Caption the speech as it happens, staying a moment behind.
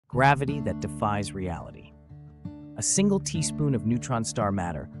Gravity that defies reality. A single teaspoon of neutron star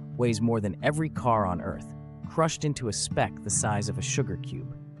matter weighs more than every car on Earth, crushed into a speck the size of a sugar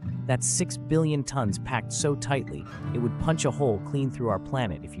cube. That's 6 billion tons packed so tightly, it would punch a hole clean through our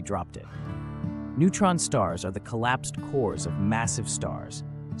planet if you dropped it. Neutron stars are the collapsed cores of massive stars,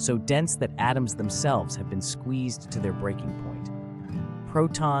 so dense that atoms themselves have been squeezed to their breaking point.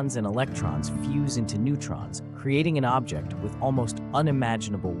 Protons and electrons fuse into neutrons, creating an object with almost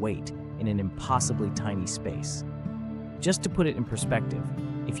unimaginable weight in an impossibly tiny space. Just to put it in perspective,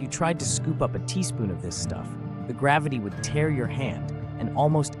 if you tried to scoop up a teaspoon of this stuff, the gravity would tear your hand and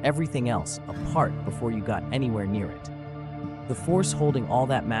almost everything else apart before you got anywhere near it. The force holding all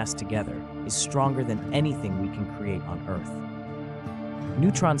that mass together is stronger than anything we can create on Earth.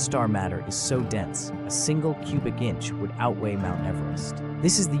 Neutron star matter is so dense, a single cubic inch would outweigh Mount Everest.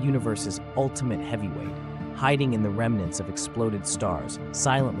 This is the universe's ultimate heavyweight, hiding in the remnants of exploded stars,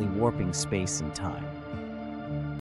 silently warping space and time.